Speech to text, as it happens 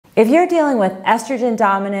If you're dealing with estrogen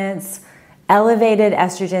dominance, elevated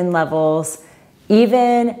estrogen levels,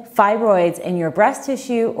 even fibroids in your breast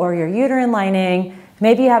tissue or your uterine lining,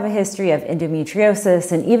 maybe you have a history of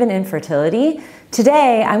endometriosis and even infertility,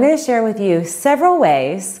 today I'm going to share with you several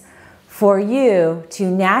ways for you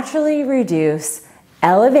to naturally reduce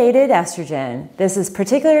elevated estrogen. This is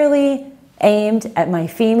particularly aimed at my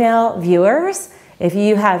female viewers. If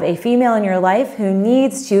you have a female in your life who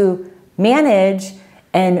needs to manage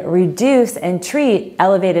and reduce and treat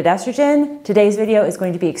elevated estrogen, today's video is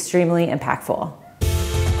going to be extremely impactful.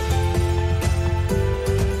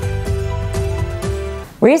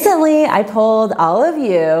 Recently, I polled all of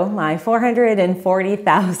you, my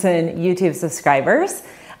 440,000 YouTube subscribers,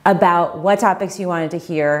 about what topics you wanted to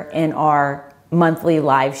hear in our monthly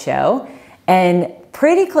live show. And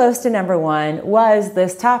pretty close to number one was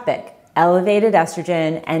this topic: elevated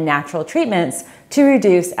estrogen and natural treatments to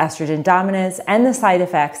reduce estrogen dominance and the side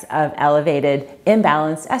effects of elevated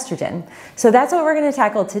imbalanced estrogen. So that's what we're going to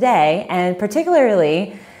tackle today, and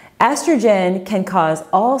particularly estrogen can cause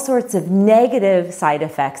all sorts of negative side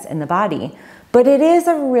effects in the body, but it is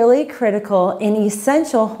a really critical and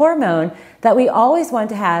essential hormone that we always want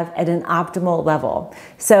to have at an optimal level.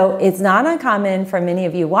 So it's not uncommon for many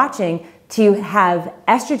of you watching to have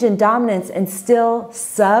estrogen dominance and still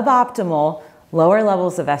suboptimal lower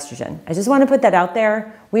levels of estrogen. I just want to put that out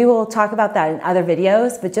there. We will talk about that in other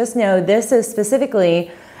videos, but just know this is specifically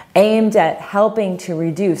aimed at helping to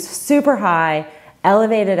reduce super high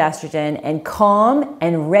elevated estrogen and calm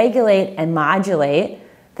and regulate and modulate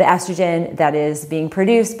the estrogen that is being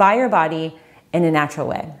produced by your body in a natural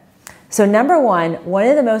way. So number one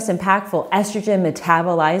of the most impactful estrogen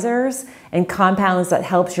metabolizers and compounds that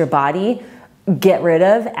helps your body get rid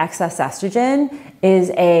of excess estrogen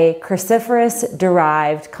is a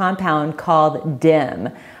cruciferous-derived compound called DIM.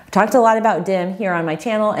 I've talked a lot about DIM here on my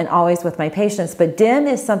channel and always with my patients, but DIM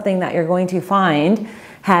is something that you're going to find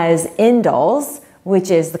has indoles,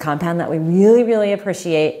 which is the compound that we really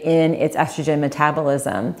appreciate in its estrogen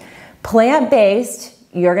metabolism. Plant-based,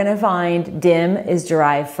 you're going to find DIM is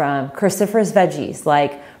derived from cruciferous veggies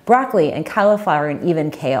like broccoli and cauliflower and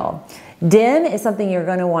even kale. DIM is something you're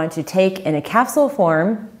going to want to take in a capsule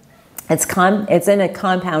form. It's in a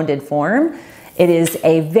compounded form. It is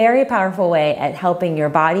a very powerful way at helping your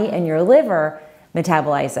body and your liver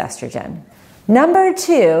metabolize estrogen. Number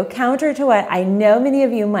two, counter to what I know many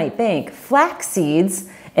of you might think, flax seeds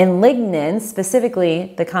and lignans,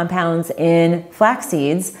 specifically the compounds in flax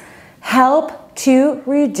seeds, help to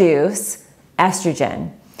reduce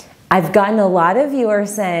estrogen. I've gotten a lot of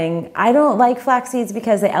viewers saying, I don't like flax seeds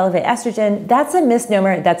because they elevate estrogen. That's a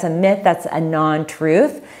misnomer, that's a myth, that's a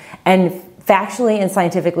non-truth, and factually and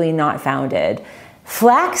scientifically not founded.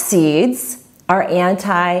 Flax seeds are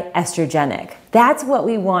anti-estrogenic. That's what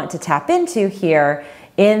we want to tap into here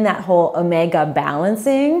in that whole omega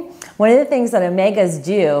balancing. One of the things that omegas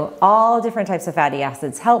do, all different types of fatty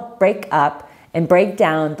acids, help break up and break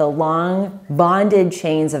down the long bonded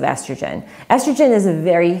chains of estrogen. Estrogen is a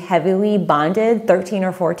very heavily bonded, 13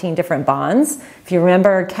 or 14 different bonds. If you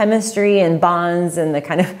remember chemistry and bonds and the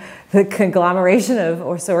kind of the conglomeration of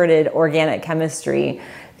assorted organic chemistry,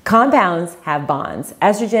 compounds have bonds.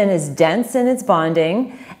 Estrogen is dense in its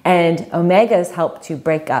bonding, and omegas help to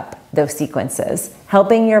break up those sequences,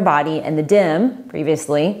 helping your body and the DIM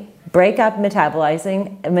previously break up,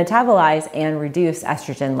 metabolize and reduce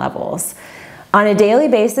estrogen levels. On a daily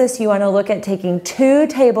basis, you want to look at taking 2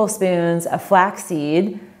 tablespoons of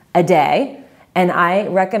flaxseed a day, and I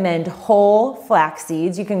recommend whole flax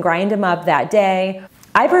seeds. You can grind them up that day.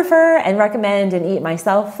 I prefer and recommend and eat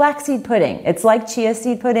myself flaxseed pudding. It's like chia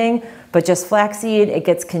seed pudding, but just flaxseed. It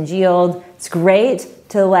gets congealed. It's great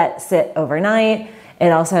to let sit overnight.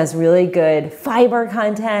 It also has really good fiber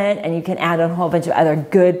content, and you can add a whole bunch of other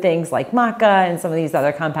good things like maca and some of these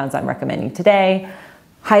other compounds I'm recommending today.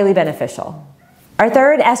 Highly beneficial. Our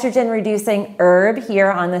third estrogen-reducing herb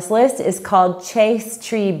here on this list is called chaste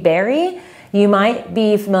tree berry. You might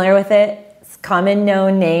be familiar with it. It's a common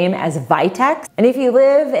known name as Vitex. And if you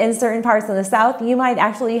live in certain parts of the South, you might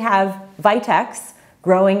actually have Vitex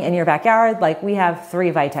growing in your backyard, like we have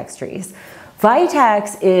 3 Vitex trees.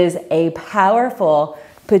 Vitex is a powerful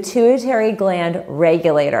pituitary gland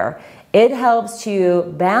regulator. It helps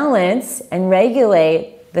to balance and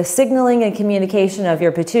regulate the signaling and communication of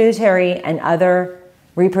your pituitary and other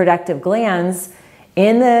reproductive glands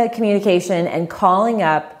in the communication and calling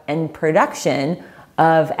up and production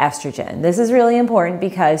of estrogen. This is really important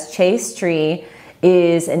because chaste tree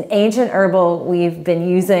is an ancient herbal we've been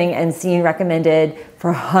using and seen recommended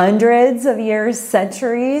for hundreds of years,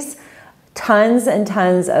 centuries, tons and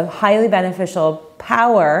tons of highly beneficial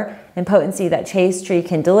power and potency that chaste tree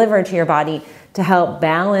can deliver to your body to help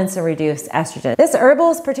balance and reduce estrogen. This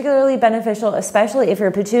herbal is particularly beneficial, especially if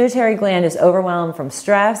your pituitary gland is overwhelmed from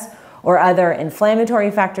stress or other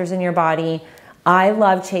inflammatory factors in your body. I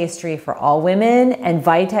love chaste tree for all women, and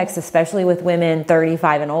Vitex, especially with women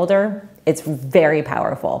 35 and older. It's very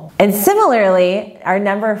powerful. And similarly, our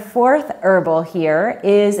number 4th herbal here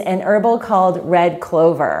is an herbal called red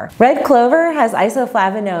clover. Red clover has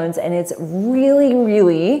isoflavonoids, and it's really,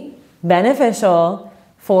 really beneficial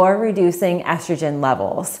for reducing estrogen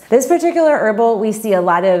levels. This particular herbal, we see a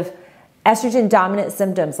lot of estrogen dominant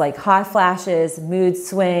symptoms like hot flashes, mood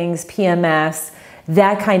swings, PMS,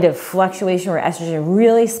 that kind of fluctuation where estrogen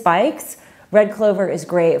really spikes. Red clover is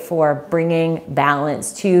great for bringing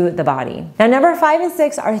balance to the body. Now, number 5 and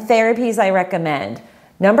 6 are therapies I recommend.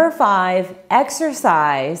 Number 5,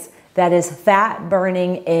 exercise that is fat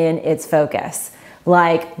burning in its focus,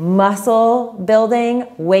 like muscle building,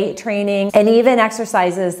 weight training, and even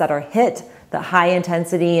exercises that are HIIT, the high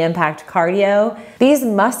intensity impact cardio. These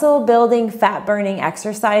muscle building, fat burning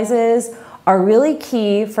exercises are really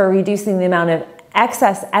key for reducing the amount of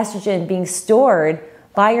excess estrogen being stored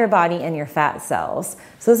by your body and your fat cells.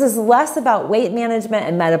 So this is less about weight management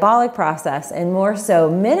and metabolic process and more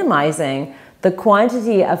so minimizing the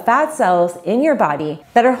quantity of fat cells in your body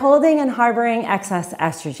that are holding and harboring excess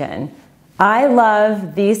estrogen. I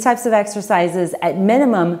love these types of exercises at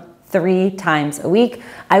minimum 3 times a week.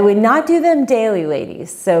 I would not do them daily,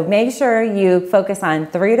 ladies. So make sure you focus on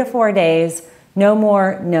 3 to 4 days, no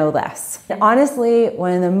more, no less. And honestly,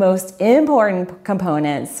 one of the most important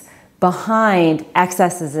components behind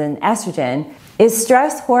excesses in estrogen is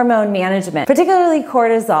stress hormone management, particularly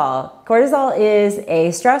cortisol. Cortisol is a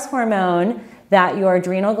stress hormone that your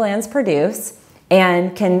adrenal glands produce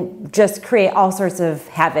and can just create all sorts of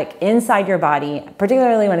havoc inside your body,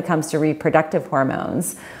 particularly when it comes to reproductive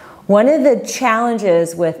hormones. One of the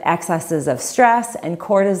challenges with excesses of stress and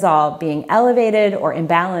cortisol being elevated or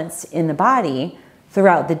imbalanced in the body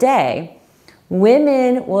throughout the day,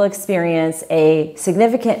 women will experience a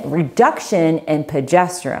significant reduction in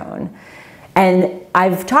progesterone. And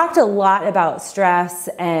I've talked a lot about stress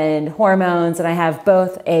and hormones, and I have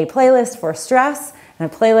both a playlist for stress and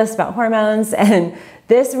a playlist about hormones. And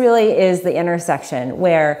this really is the intersection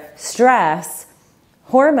where stress,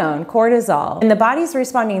 hormone, cortisol, and the body's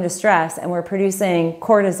responding to stress and we're producing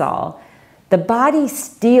cortisol. The body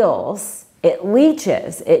steals, it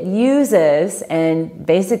leaches, it uses, and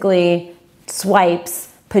basically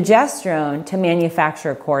swipes progesterone to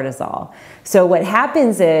manufacture cortisol. So what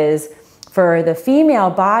happens is, for the female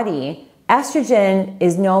body, estrogen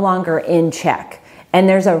is no longer in check. And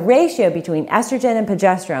there's a ratio between estrogen and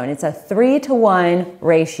progesterone. It's a 3-to-1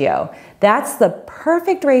 ratio. That's the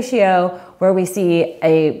perfect ratio where we see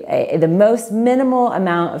the most minimal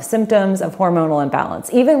amount of symptoms of hormonal imbalance.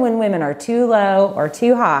 Even when women are too low or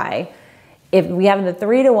too high, if we have the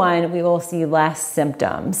 3-to-1, we will see less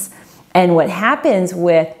symptoms. And what happens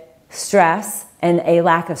with stress and a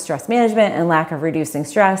lack of stress management and lack of reducing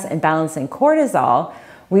stress and balancing cortisol,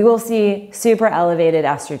 we will see super elevated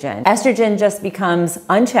estrogen. Estrogen just becomes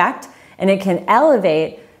unchecked and it can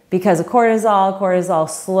elevate because of cortisol. Cortisol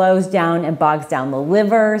slows down and bogs down the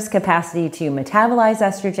liver's capacity to metabolize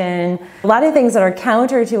estrogen. A lot of things that are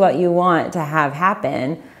counter to what you want to have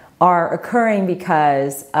happen are occurring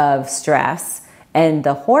because of stress and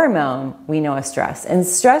the hormone we know is stress. And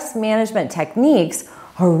stress management techniques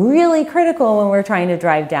are really critical when we're trying to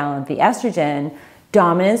drive down the estrogen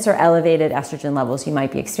dominance or elevated estrogen levels you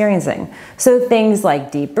might be experiencing. So things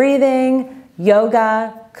like deep breathing,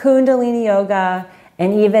 yoga, kundalini yoga,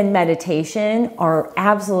 and even meditation are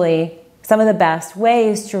absolutely some of the best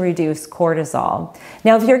ways to reduce cortisol.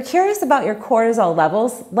 Now, if you're curious about your cortisol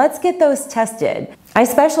levels, let's get those tested. I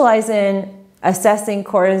specialize in assessing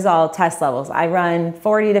cortisol test levels. I run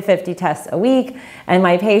 40 to 50 tests a week, and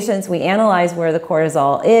my patients, we analyze where the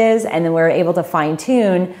cortisol is, and then we're able to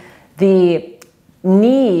fine-tune the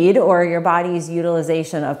need or your body's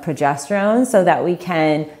utilization of progesterone so that we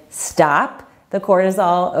can stop the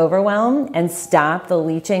cortisol overwhelm and stop the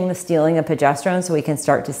leaching, the stealing of progesterone, so we can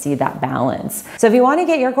start to see that balance. So if you want to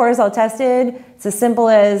get your cortisol tested, it's as simple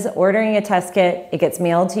as ordering a test kit. It gets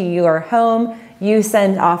mailed to your home. You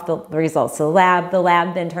send off the results to the lab. The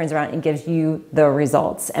lab then turns around and gives you the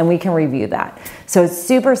results, and we can review that. So it's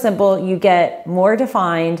super simple. You get more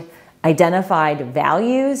defined, identified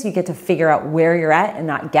values. You get to figure out where you're at and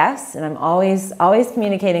not guess. And I'm always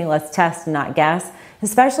communicating, let's test and not guess,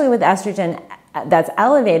 especially with estrogen that's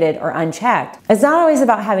elevated or unchecked. It's not always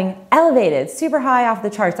about having elevated, super high off the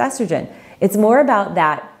charts estrogen. It's more about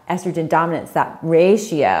that estrogen dominance, that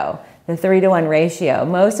ratio, the 3-to-1 ratio.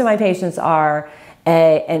 Most of my patients are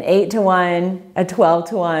an 8-to-1, a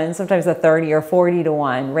 12-to-1, sometimes a 30 or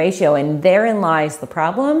 40-to-1 ratio, and therein lies the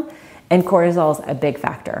problem, and cortisol is a big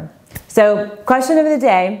factor. So, question of the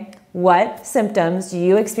day, what symptoms do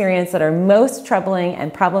you experience that are most troubling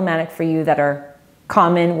and problematic for you that are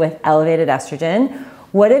common with elevated estrogen?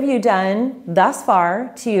 What have you done thus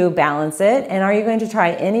far to balance it? And are you going to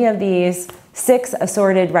try any of these 6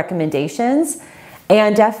 assorted recommendations?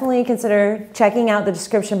 And definitely consider checking out the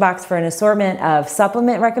description box for an assortment of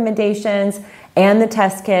supplement recommendations and the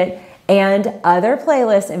test kit and other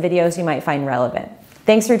playlists and videos you might find relevant.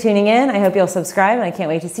 Thanks for tuning in. I hope you'll subscribe, and I can't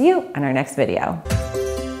wait to see you on our next video.